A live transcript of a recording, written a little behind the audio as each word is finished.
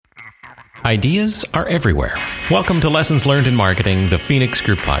Ideas are everywhere. Welcome to Lessons Learned in Marketing, the Phoenix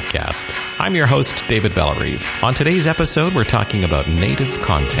Group podcast. I'm your host, David Bellarive. On today's episode, we're talking about native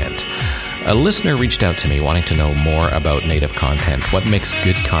content. A listener reached out to me wanting to know more about native content. What makes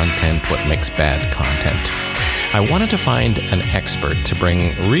good content? What makes bad content? I wanted to find an expert to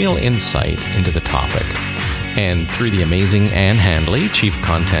bring real insight into the topic. And through the amazing Ann Handley, Chief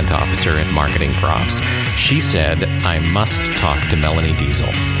Content Officer at Marketing Profs, she said, I must talk to Melanie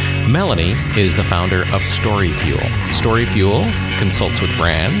Diesel. Melanie is the founder of StoryFuel. StoryFuel consults with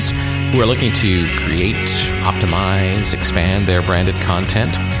brands who are looking to create, optimize, expand their branded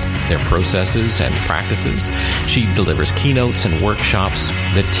content, their processes and practices. She delivers keynotes and workshops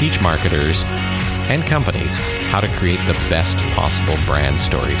that teach marketers and companies how to create the best possible brand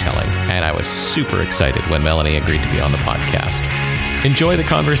storytelling. And I was super excited when Melanie agreed to be on the podcast. Enjoy the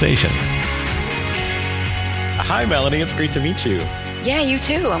conversation. Hi, Melanie. It's great to meet you. Yeah, you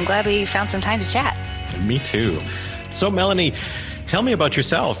too. I'm glad we found some time to chat. Me too. So, Melanie, tell me about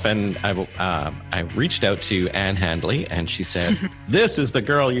yourself. And I reached out to Ann Handley, and she said, "This is the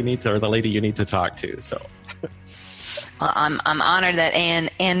girl you need to, or the lady you need to talk to." So, well, I'm honored that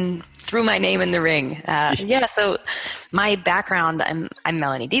Ann threw my name in the ring. So my background, I'm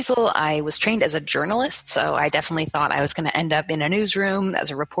Melanie Diesel. I was trained as a journalist, so I definitely thought I was going to end up in a newsroom as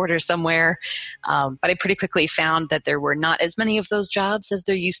a reporter somewhere. But I pretty quickly found that there were not as many of those jobs as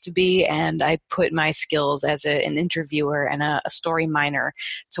there used to be, and I put my skills as an interviewer and a story miner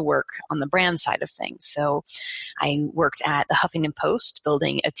to work on the brand side of things. So I worked at the Huffington Post,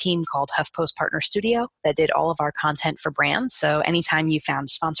 building a team called HuffPost Partner Studio that did all of our content for brands. So anytime you found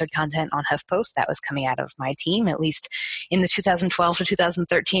sponsored content on HuffPost, that was coming out of my team, at least in the 2012 to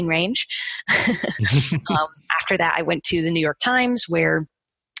 2013 range. After that, I went to the New York Times, where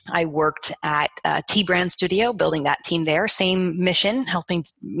I worked at T Brand Studio, building that team there. Same mission, helping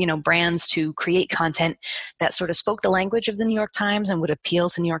brands to create content that sort of spoke the language of the New York Times and would appeal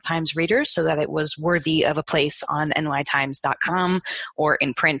to New York Times readers so that it was worthy of a place on nytimes.com or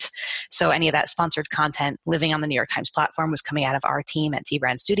in print. So any of that sponsored content living on the New York Times platform was coming out of our team at T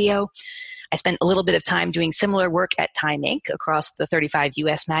Brand Studio. I spent a little bit of time doing similar work at Time Inc. across the 35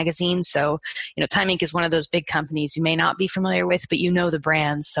 U.S. magazines. So, Time Inc. is one of those big companies you may not be familiar with, but you know the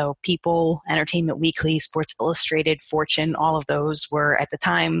brands. So People, Entertainment Weekly, Sports Illustrated, Fortune, all of those were at the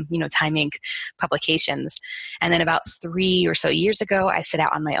time, Time Inc. publications. And then about 3 or so years ago, I set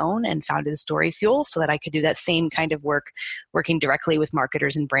out on my own and founded StoryFuel so that I could do that same kind of work, working directly with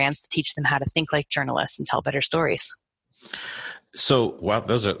marketers and brands to teach them how to think like journalists and tell better stories. So, wow,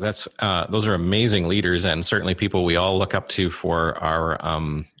 those are amazing leaders, and certainly people we all look up to for our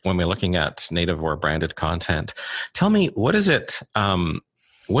when we're looking at native or branded content. Tell me, what is it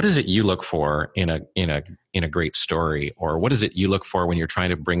you look for in a great story, or what is it you look for when you're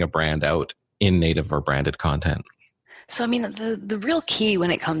trying to bring a brand out in native or branded content? So, the real key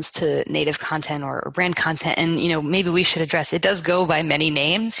when it comes to native content or brand content, and, maybe we should address, it does go by many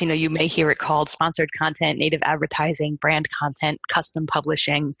names. You may hear it called sponsored content, native advertising, brand content, custom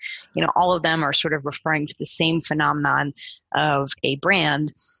publishing. All of them are sort of referring to the same phenomenon of a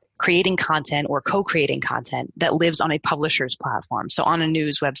brand creating content or co-creating content that lives on a publisher's platform. So on a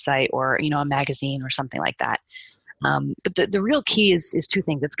news website or, a magazine or something like that. But the real key is two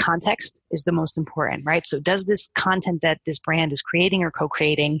things. It's context is the most important, right? So does this content that this brand is creating or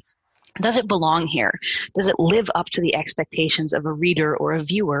co-creating, does it belong here? Does it live up to the expectations of a reader or a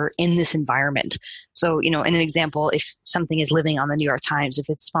viewer in this environment? So, in an example, if something is living on the New York Times, if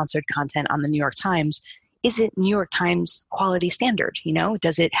it's sponsored content on the New York Times, is it New York Times quality standard?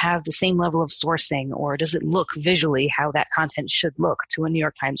 Does it have the same level of sourcing, or does it look visually how that content should look to a New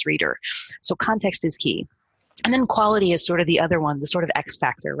York Times reader? So context is key. And then quality is sort of the other one, the sort of X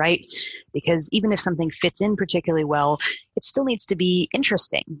factor, right? Because even if something fits in particularly well, it still needs to be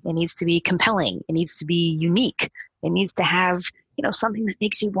interesting. It needs to be compelling. It needs to be unique. It needs to have, something that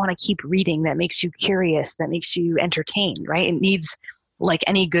makes you want to keep reading, that makes you curious, that makes you entertained, right? It needs, like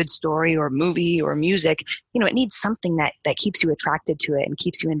any good story or movie or music, it needs something that keeps you attracted to it and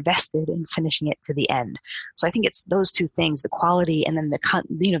keeps you invested in finishing it to the end. So I think it's those two things, the quality and then the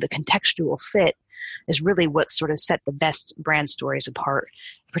contextual fit, is really what sort of set the best brand stories apart,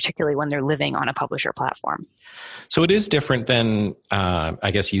 particularly when they're living on a publisher platform. So it is different than,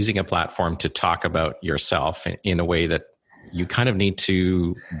 I guess, using a platform to talk about yourself in a way that you kind of need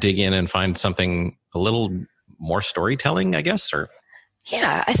to dig in and find something a little more storytelling, I guess, or...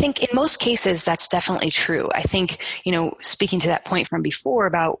 Yeah, I think in most cases that's definitely true. I think, speaking to that point from before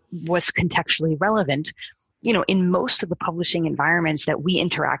about what's contextually relevant, in most of the publishing environments that we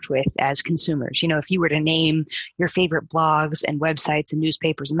interact with as consumers, if you were to name your favorite blogs and websites and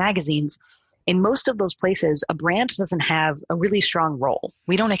newspapers and magazines, in most of those places, a brand doesn't have a really strong role.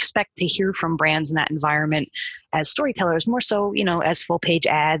 We don't expect to hear from brands in that environment as storytellers, more so, as full page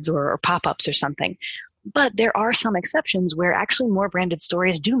ads or pop-ups or something. But there are some exceptions where actually more branded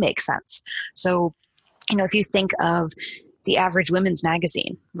stories do make sense. So, if you think of the average women's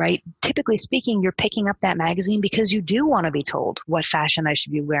magazine, right? Typically speaking, you're picking up that magazine because you do want to be told what fashion I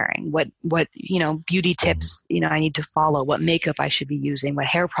should be wearing, what beauty tips, I need to follow, what makeup I should be using, what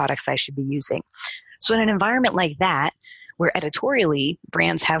hair products I should be using. So in an environment like that, where editorially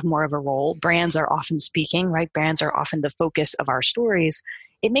brands have more of a role, brands are often speaking, right? Brands are often the focus of our stories.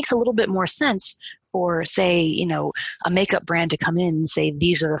 It makes a little bit more sense for, say, a makeup brand to come in and say,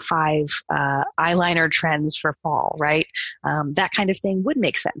 these are the 5 eyeliner trends for fall, right? That kind of thing would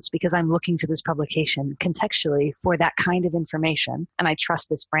make sense because I'm looking to this publication contextually for that kind of information. And I trust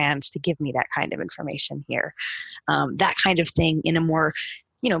this brand to give me that kind of information here. That kind of thing in a more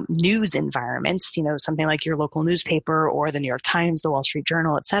news environments, something like your local newspaper or the New York Times, the Wall Street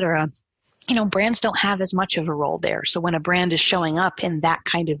Journal, et cetera. Brands don't have as much of a role there. So when a brand is showing up in that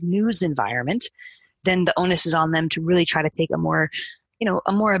kind of news environment, then the onus is on them to really try to take a more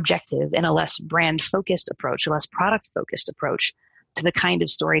objective and a less brand focused approach, a less product focused approach to the kind of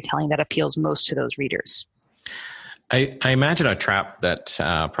storytelling that appeals most to those readers. I imagine a trap that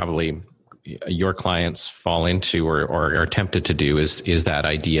probably your clients fall into or are tempted to do is that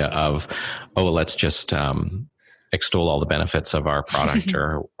idea of, let's just extol all the benefits of our product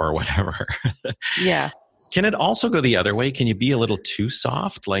or whatever. Yeah. Can it also go the other way? Can you be a little too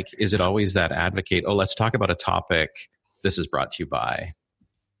soft? Like, is it always that advocate, let's talk about a topic. This is brought to you by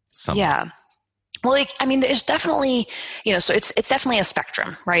someone. Yeah. Well, there's definitely, so it's definitely a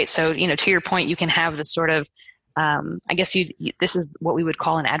spectrum, right? So, to your point, you can have the sort of, I guess this is what we would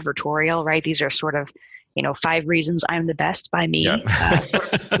call an advertorial, right? These are sort of, 5 reasons I'm the best by me. Yeah.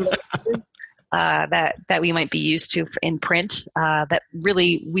 That we might be used to in print, that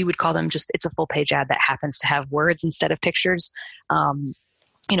really we would call them it's a full page ad that happens to have words instead of pictures.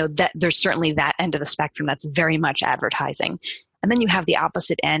 That there's certainly that end of the spectrum that's very much advertising. And then you have the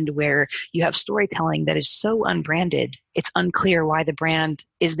opposite end where you have storytelling that is so unbranded, it's unclear why the brand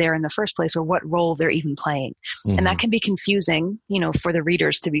is there in the first place or what role they're even playing. Mm-hmm. And that can be confusing, for the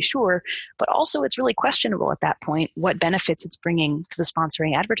readers to be sure, but also it's really questionable at that point what benefits it's bringing to the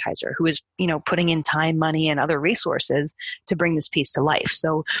sponsoring advertiser who is, putting in time, money, and other resources to bring this piece to life.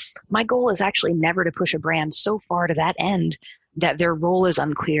 So my goal is actually never to push a brand so far to that end that their role is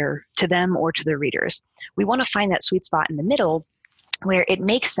unclear to them or to their readers. We want to find that sweet spot in the middle where it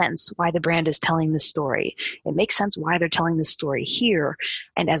makes sense why the brand is telling the story. It makes sense why they're telling the story here.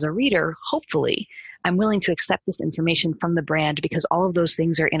 And as a reader, hopefully, I'm willing to accept this information from the brand because all of those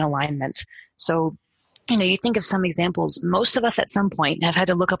things are in alignment. So, you think of some examples. Most of us at some point have had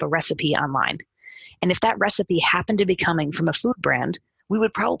to look up a recipe online. And if that recipe happened to be coming from a food brand, we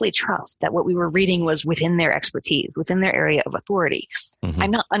would probably trust that what we were reading was within their expertise, within their area of authority. Mm-hmm.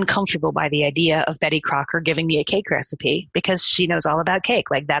 I'm not uncomfortable by the idea of Betty Crocker giving me a cake recipe because she knows all about cake.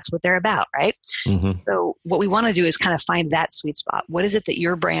 Like that's what they're about, right? Mm-hmm. So what we want to do is kind of find that sweet spot. What is it that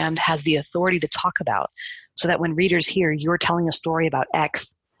your brand has the authority to talk about so that when readers hear you're telling a story about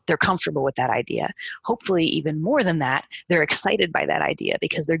X, they're comfortable with that idea. Hopefully, even more than that, they're excited by that idea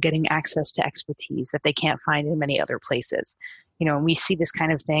because they're getting access to expertise that they can't find in many other places. And we see this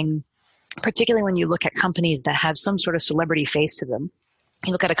kind of thing, particularly when you look at companies that have some sort of celebrity face to them.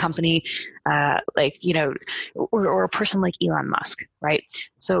 You look at a company or a person like Elon Musk, right?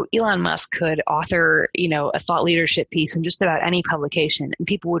 So Elon Musk could author, a thought leadership piece in just about any publication and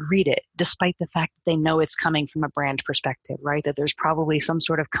people would read it despite the fact that they know it's coming from a brand perspective, right? That there's probably some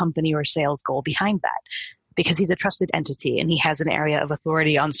sort of company or sales goal behind that because he's a trusted entity and he has an area of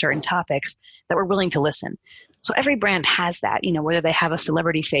authority on certain topics that we're willing to listen. So every brand has that, whether they have a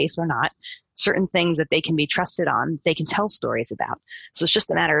celebrity face or not, certain things that they can be trusted on, they can tell stories about. So it's just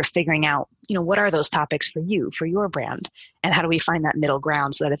a matter of figuring out, what are those topics for you, for your brand? And how do we find that middle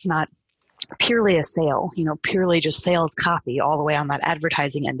ground so that it's not purely a sale, purely just sales copy all the way on that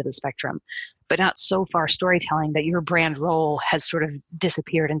advertising end of the spectrum, but not so far storytelling that your brand role has sort of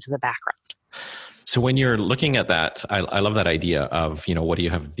disappeared into the background. So when you're looking at that, I love that idea of, what do you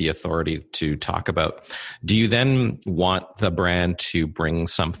have the authority to talk about? Do you then want the brand to bring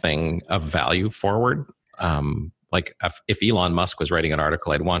something of value forward? Like if Elon Musk was writing an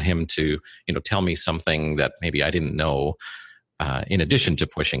article, I'd want him to, tell me something that maybe I didn't know in addition to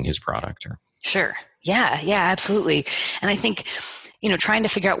pushing his product. Sure. Yeah, absolutely. And I think, trying to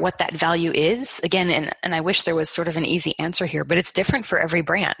figure out what that value is again, and I wish there was sort of an easy answer here, but it's different for every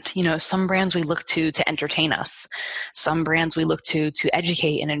brand. Some brands we look to entertain us. Some brands we look to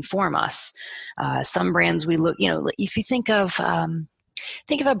educate and inform us. Some brands we look, if you think of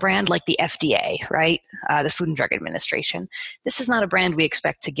a brand like the FDA, right? The Food and Drug Administration. This is not a brand we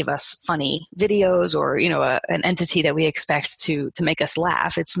expect to give us funny videos or, an entity that we expect to make us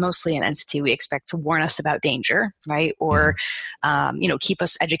laugh. It's mostly an entity we expect to warn us about danger, right? Or, keep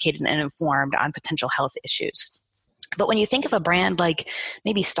us educated and informed on potential health issues. But when you think of a brand like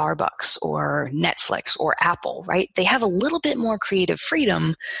maybe Starbucks or Netflix or Apple, right, they have a little bit more creative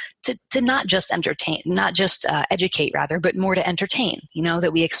freedom to not just educate rather, but more to entertain,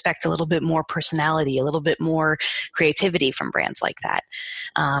 that we expect a little bit more personality, a little bit more creativity from brands like that.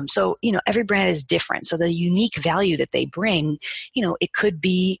 So every brand is different. So the unique value that they bring, it could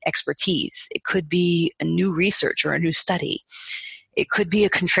be expertise. It could be a new research or a new study. It could be a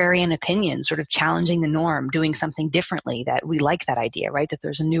contrarian opinion, sort of challenging the norm, doing something differently that we like that idea, right? That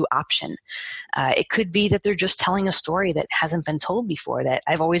there's a new option. It could be that they're just telling a story that hasn't been told before, that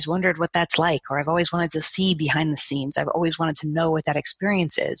I've always wondered what that's like, or I've always wanted to see behind the scenes. I've always wanted to know what that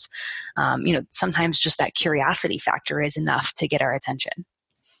experience is. Sometimes just that curiosity factor is enough to get our attention.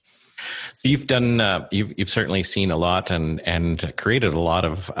 So you've done, you've certainly seen a lot and created a lot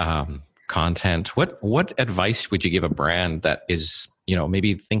of content. What advice would you give a brand that is,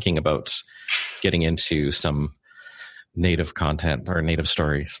 maybe thinking about getting into some native content or native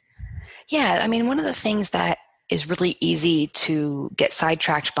stories? Yeah, one of the things that is really easy to get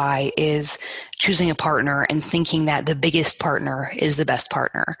sidetracked by is choosing a partner and thinking that the biggest partner is the best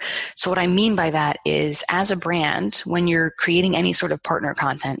partner. So what I mean by that is, as a brand, when you're creating any sort of partner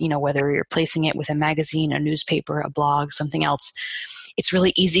content, whether you're placing it with a magazine, a newspaper, a blog, something else, it's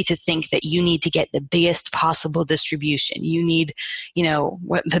really easy to think that you need to get the biggest possible distribution. You need,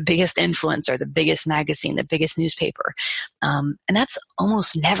 the biggest influencer, the biggest magazine, the biggest newspaper. And that's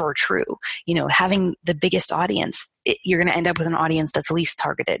almost never true. Having the biggest audience, you're going to end up with an audience that's least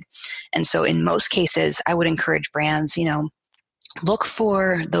targeted. And so in most cases, I would encourage brands, look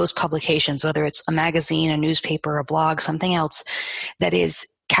for those publications, whether it's a magazine, a newspaper, a blog, something else that is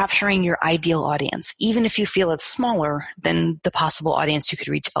capturing your ideal audience, even if you feel it's smaller than the possible audience you could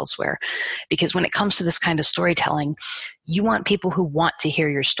reach elsewhere. Because when it comes to this kind of storytelling, you want people who want to hear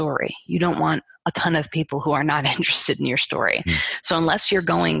your story. You don't want a ton of people who are not interested in your story. So unless you're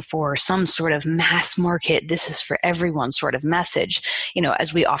going for some sort of mass market, this is for everyone sort of message,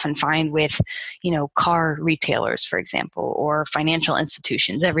 as we often find with, car retailers, for example, or financial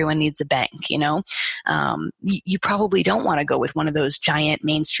institutions, everyone needs a bank, you probably don't want to go with one of those giant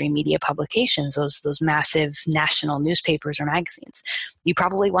mainstream media publications, those massive national newspapers or magazines. You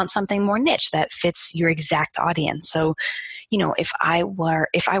probably want something more niche that fits your exact audience. So, if I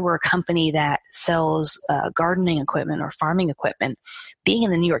were a company that sells gardening equipment or farming equipment, being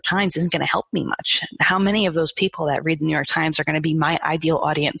in the New York Times isn't going to help me much. How many of those people that read the New York Times are going to be my ideal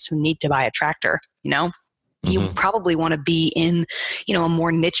audience who need to buy a tractor? You probably want to be in, a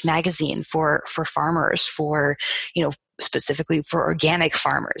more niche magazine for farmers, for, specifically for organic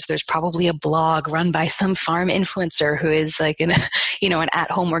farmers. There's probably a blog run by some farm influencer who is like an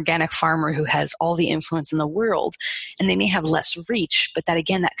at-home organic farmer who has all the influence in the world, and they may have less reach, but that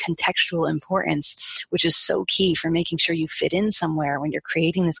contextual importance, which is so key for making sure you fit in somewhere when you're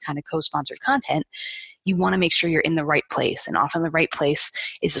creating this kind of co-sponsored content, you want to make sure you're in the right place, and often the right place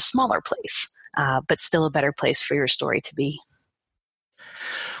is a smaller place, but still a better place for your story to be.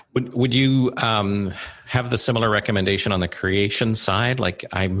 Would you have the similar recommendation on the creation side? Like,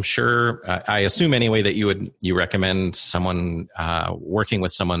 I'm sure, I assume anyway that you recommend someone working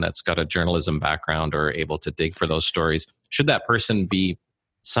with someone that's got a journalism background or able to dig for those stories. Should that person be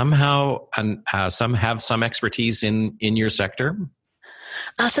somehow have some expertise in your sector?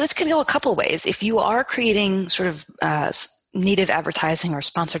 So this can go a couple ways. If you are creating sort of native advertising or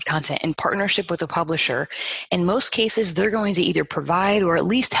sponsored content in partnership with a publisher, in most cases, they're going to either provide or at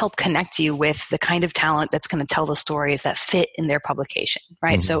least help connect you with the kind of talent that's going to tell the stories that fit in their publication,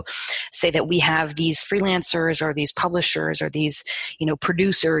 right? Mm-hmm. So say that we have these freelancers or these publishers or these,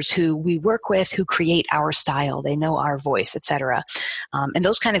 producers who we work with who create our style. They know our voice, et cetera. And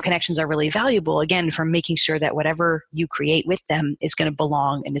those kind of connections are really valuable, again, for making sure that whatever you create with them is going to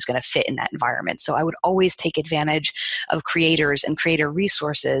belong and is going to fit in that environment. So I would always take advantage of creators and creator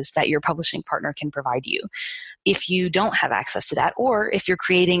resources that your publishing partner can provide you. If you don't have access to that, or if you're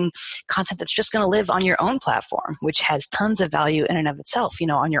creating content that's just going to live on your own platform, which has tons of value in and of itself,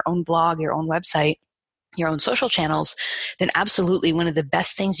 on your own blog, your own website, your own social channels, then absolutely one of the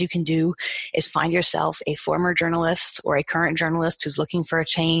best things you can do is find yourself a former journalist or a current journalist who's looking for a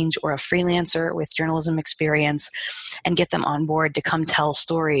change, or a freelancer with journalism experience, and get them on board to come tell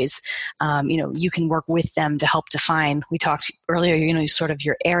stories. You can work with them to help define, we talked earlier, sort of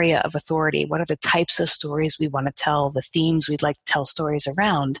your area of authority. What are the types of stories we want to tell, the themes we'd like to tell stories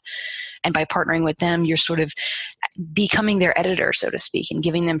around? And by partnering with them, you're sort of becoming their editor, so to speak, and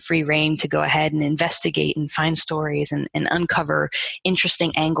giving them free rein to go ahead and investigate and find stories and uncover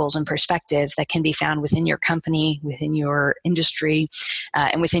interesting angles and perspectives that can be found within your company, within your industry,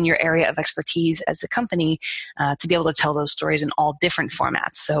 and within your area of expertise as a company, to be able to tell those stories in all different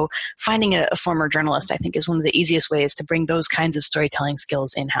formats. So finding a former journalist, I think, is one of the easiest ways to bring those kinds of storytelling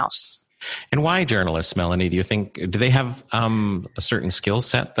skills in-house. And why journalists, Melanie? Do they have a certain skill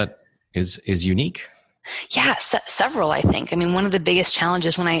set that is unique? Yeah, several, I think. I mean, one of the biggest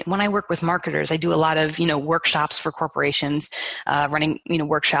challenges when I work with marketers, I do a lot of, workshops for corporations, running,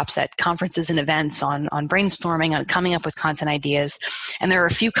 workshops at conferences and events on brainstorming, on coming up with content ideas. And there are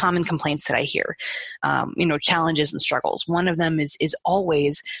a few common complaints that I hear, challenges and struggles. One of them is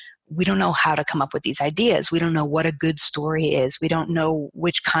always, we don't know how to come up with these ideas. We don't know what a good story is. We don't know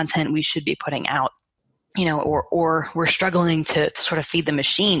which content we should be putting out. Or we're struggling to sort of feed the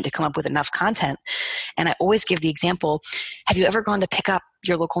machine to come up with enough content. And I always give the example, have you ever gone to pick up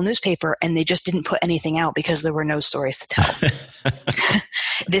your local newspaper and they just didn't put anything out because there were no stories to tell?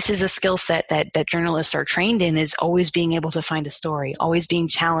 This is a skill set that journalists are trained in, is always being able to find a story, always being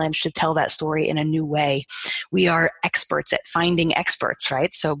challenged to tell that story in a new way. We are experts at finding experts,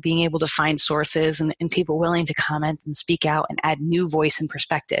 right? So being able to find sources and people willing to comment and speak out and add new voice and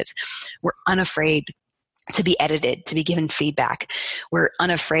perspectives. We're unafraid to be edited, to be given feedback. We're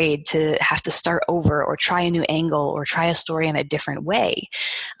unafraid to have to start over or try a new angle or try a story in a different way.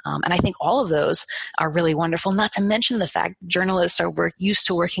 And I think all of those are really wonderful, not to mention the fact that journalists are used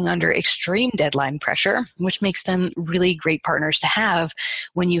to working under extreme deadline pressure, which makes them really great partners to have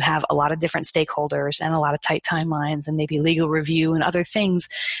when you have a lot of different stakeholders and a lot of tight timelines and maybe legal review and other things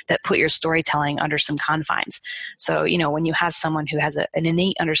that put your storytelling under some confines. So, when you have someone who has an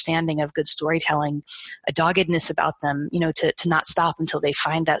innate understanding of good storytelling, a doggedness about them, to not stop until they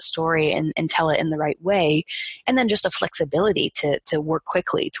find that story and tell it in the right way. And then just a flexibility to work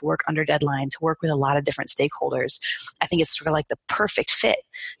quickly, to work under deadline, to work with a lot of different stakeholders. I think it's sort of like the perfect fit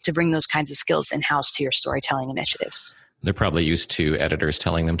to bring those kinds of skills in-house to your storytelling initiatives. They're probably used to editors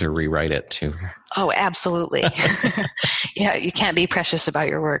telling them to rewrite it too. Oh, absolutely. Yeah, you can't be precious about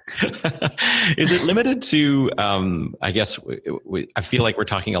your work. Is it limited to, I guess, I feel like we're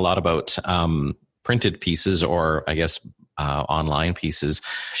talking a lot about printed pieces or I guess online pieces.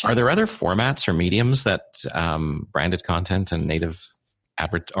 Sure. Are there other formats or mediums that branded content and native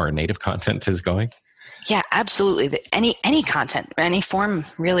content is going? Yeah, absolutely. Any content, any form,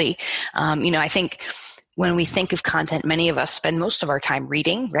 really. I think when we think of content, many of us spend most of our time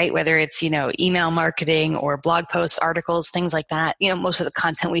reading, right? Whether it's, email marketing or blog posts, articles, things like that. Most of the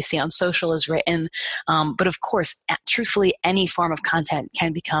content we see on social is written. But of course, truthfully, any form of content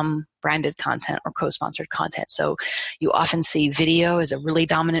can become branded content or co-sponsored content. So you often see video as a really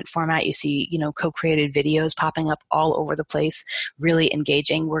dominant format. You see, co-created videos popping up all over the place, really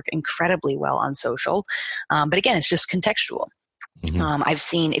engaging, work incredibly well on social. But again, it's just contextual. Mm-hmm. I've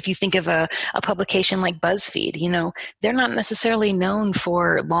seen, if you think of a publication like BuzzFeed, they're not necessarily known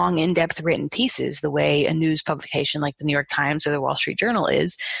for long, in-depth written pieces the way a news publication like the New York Times or the Wall Street Journal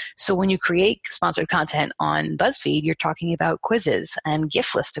is. So when you create sponsored content on BuzzFeed, you're talking about quizzes and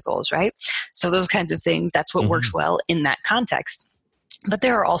gift listicles, right? So those kinds of things, that's what works well in that context. But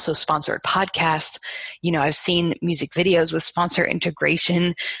there are also sponsored podcasts. I've seen music videos with sponsor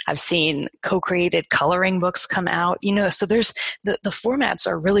integration. I've seen co-created coloring books come out. So there's the formats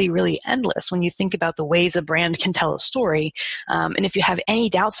are really, really endless when you think about the ways a brand can tell a story. And if you have any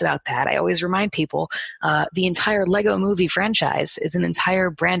doubts about that, I always remind people the entire Lego Movie franchise is an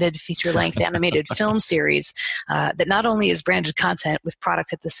entire branded feature-length animated film series that not only is branded content with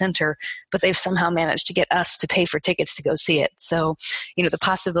product at the center, but they've somehow managed to get us to pay for tickets to go see it. So the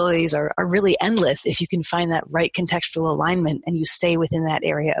possibilities are really endless if you can find that right contextual alignment and you stay within that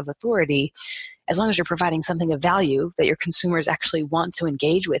area of authority. As long as you're providing something of value that your consumers actually want to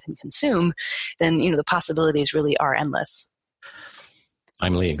engage with and consume, then, the possibilities really are endless.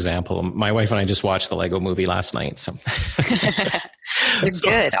 Timely example. My wife and I just watched the Lego Movie last night. So. They're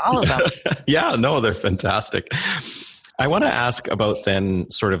good, all of them. Yeah, no, they're fantastic. I want to ask about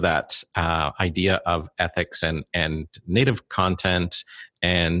then sort of that idea of ethics and native content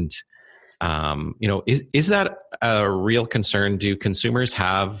and Is that a real concern? Do consumers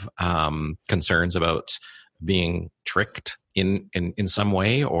have concerns about being tricked in some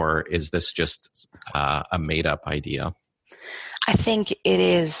way, or is this just a made up idea? I think it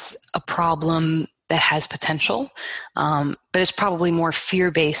is a problem that has potential, but it's probably more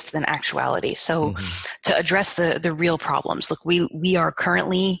fear-based than actuality. So to address the real problems, look, we are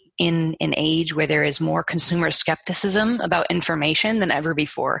currently in an age where there is more consumer skepticism about information than ever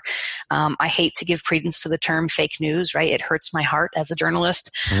before. I hate to give credence to the term fake news, right? It hurts my heart as a journalist,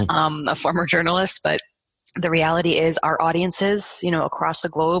 a former journalist, but the reality is our audiences, across the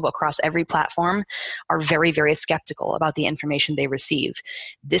globe, across every platform, are very, very skeptical about the information they receive.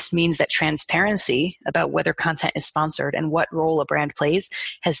 This means that transparency about whether content is sponsored and what role a brand plays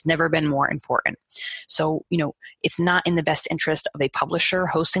has never been more important. So, it's not in the best interest of a publisher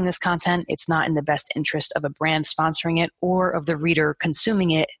hosting this content. It's not in the best interest of a brand sponsoring it or of the reader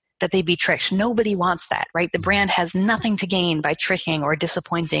consuming it that they be tricked. Nobody wants that, right? The brand has nothing to gain by tricking or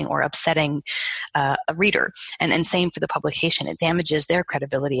disappointing or upsetting a reader. And same for the publication. It damages their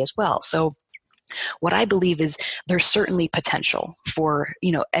credibility as well. So what I believe is there's certainly potential for,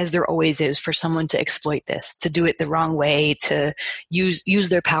 as there always is, for someone to exploit this, to do it the wrong way, to use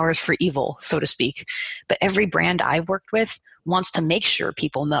their powers for evil, so to speak. But every brand I've worked with wants to make sure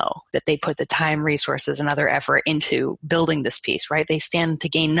people know that they put the time, resources, and other effort into building this piece, right? They stand to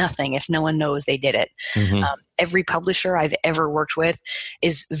gain nothing if no one knows they did it. Every publisher I've ever worked with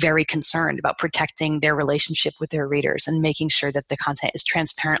is very concerned about protecting their relationship with their readers and making sure that the content is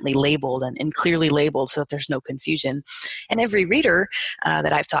transparently labeled and clearly labeled so that there's no confusion. And every reader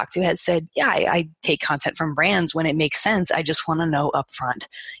that I've talked to has said, yeah, I take content from brands when it makes sense. I just want to know upfront.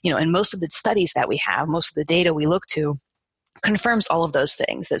 And most of the studies that we have, most of the data we look to, confirms all of those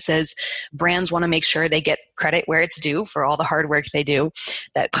things, that says brands want to make sure they get credit where it's due for all the hard work they do,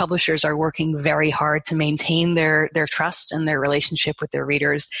 that publishers are working very hard to maintain their trust and their relationship with their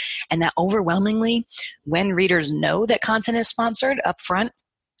readers, and that overwhelmingly, when readers know that content is sponsored upfront,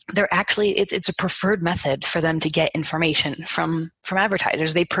 they're actually, it's a preferred method for them to get information from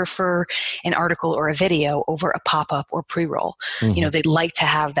advertisers. They prefer an article or a video over a pop-up or pre-roll. They'd like to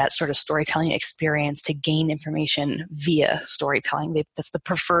have that sort of storytelling experience to gain information via storytelling. That's the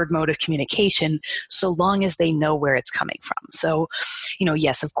preferred mode of communication, so long as they know where it's coming from. So,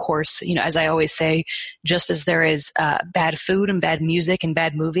 yes, of course, as I always say, just as there is bad food and bad music and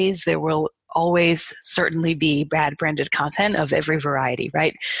bad movies, there will always certainly be bad branded content of every variety,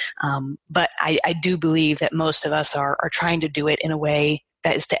 right? But I do believe that most of us are trying to do it in a way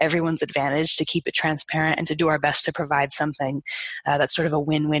that is to everyone's advantage, to keep it transparent and to do our best to provide something that's sort of a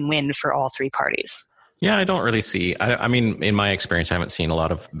win-win-win for all three parties. Yeah, I don't really see, I mean, in my experience, I haven't seen a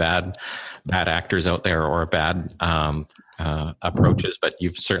lot of bad actors out there or bad approaches, but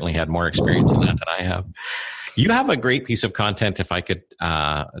you've certainly had more experience in that than I have. You have a great piece of content, if I could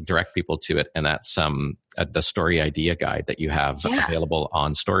direct people to it, and that's the Story Idea Guide that you have available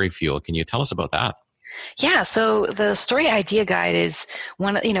on StoryFuel. Can you tell us about that? Yeah, so the Story Idea Guide is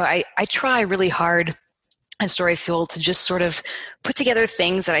one, I try really hard at StoryFuel to just sort of put together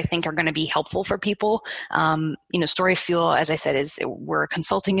things that I think are going to be helpful for people. StoryFuel, as I said, we're a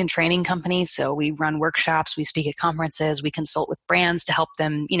consulting and training company. So we run workshops, we speak at conferences, we consult with brands to help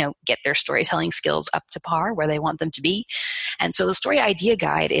them, get their storytelling skills up to par where they want them to be. And so the Story Idea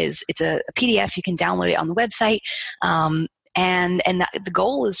Guide it's a PDF. You can download it on the website. And the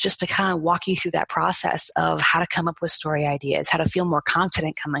goal is just to kind of walk you through that process of how to come up with story ideas, how to feel more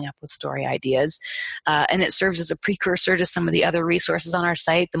confident coming up with story ideas. And it serves as a precursor to some of the other resources on our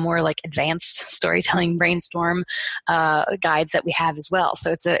site, the more like advanced storytelling brainstorm guides that we have as well.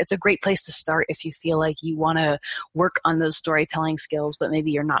 So it's a great place to start if you feel like you want to work on those storytelling skills, but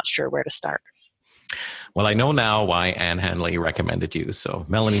maybe you're not sure where to start. Well, I know now why Ann Handley recommended you. So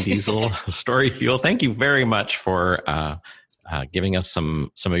Melanie Diesel, StoryFuel, thank you very much for giving us some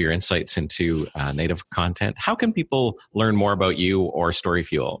of your insights into native content. How can people learn more about you or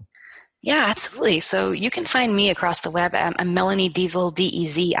StoryFuel? Yeah, absolutely. So you can find me across the web. I'm Melanie Diesel,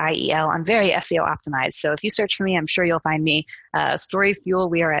 Deziel. I'm very SEO optimized. So if you search for me, I'm sure you'll find me.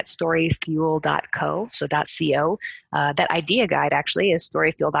 StoryFuel, we are at storyfuel.co, so .co. That idea guide actually is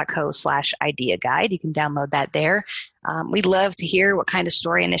storyfuel.co/idea guide. You can download that there. We'd love to hear what kind of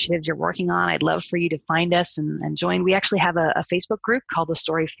story initiatives you're working on. I'd love for you to find us and join. We actually have a Facebook group called the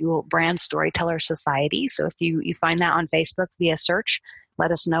StoryFuel Brand Storyteller Society. So if you find that on Facebook via search, let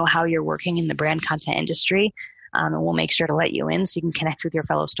us know how you're working in the brand content industry, and we'll make sure to let you in so you can connect with your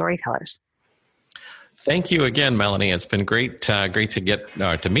fellow storytellers. Thank you again, Melanie. It's been great to get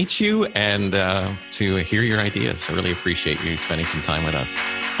to meet you and to hear your ideas. I really appreciate you spending some time with us.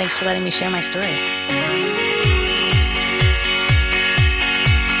 Thanks for letting me share my story.